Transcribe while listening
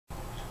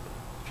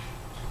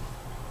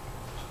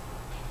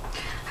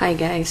Hi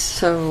guys,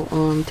 so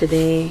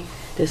today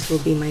this will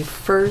be my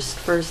first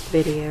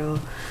video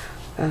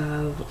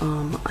of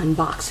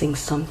unboxing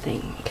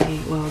something. Okay,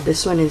 well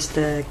this one is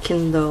the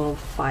Kindle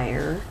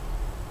Fire,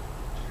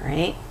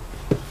 right?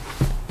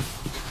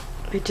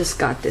 I just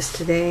got this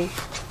today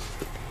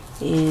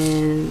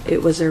and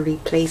it was a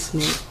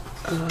replacement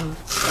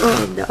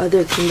of the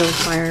other Kindle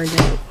Fire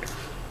that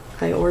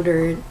I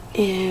ordered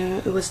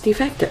and it was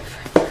defective,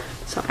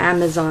 so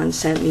Amazon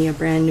sent me a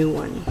brand new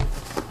one.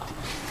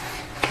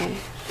 Okay,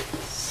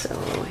 so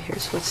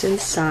here's what's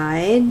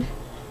inside.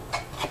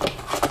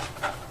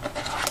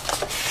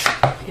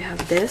 You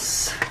have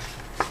this,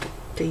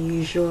 the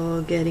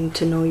usual getting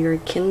to know your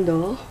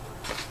Kindle,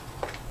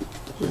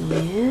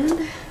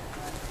 and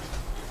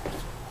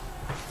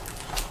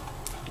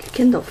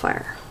Kindle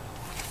Fire.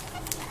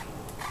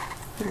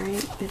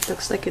 Alright, it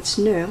looks like it's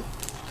new.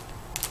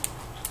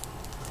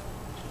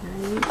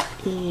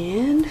 Alright,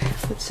 and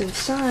what's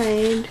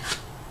inside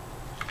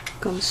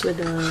comes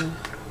with a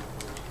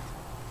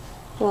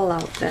wall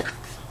outlet. I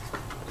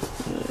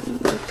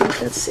think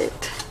that's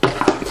it.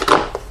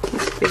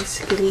 That's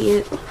basically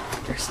it.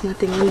 There's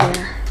nothing in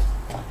there.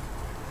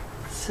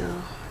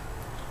 So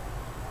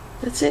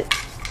that's it.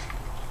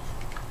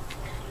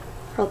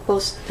 I'll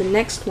post the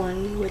next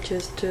one, which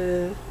is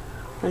this,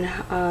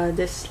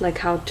 like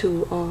how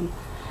to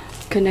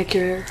connect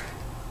your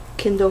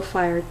Kindle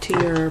Fire to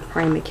your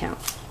Prime account.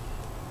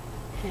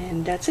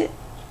 And that's it.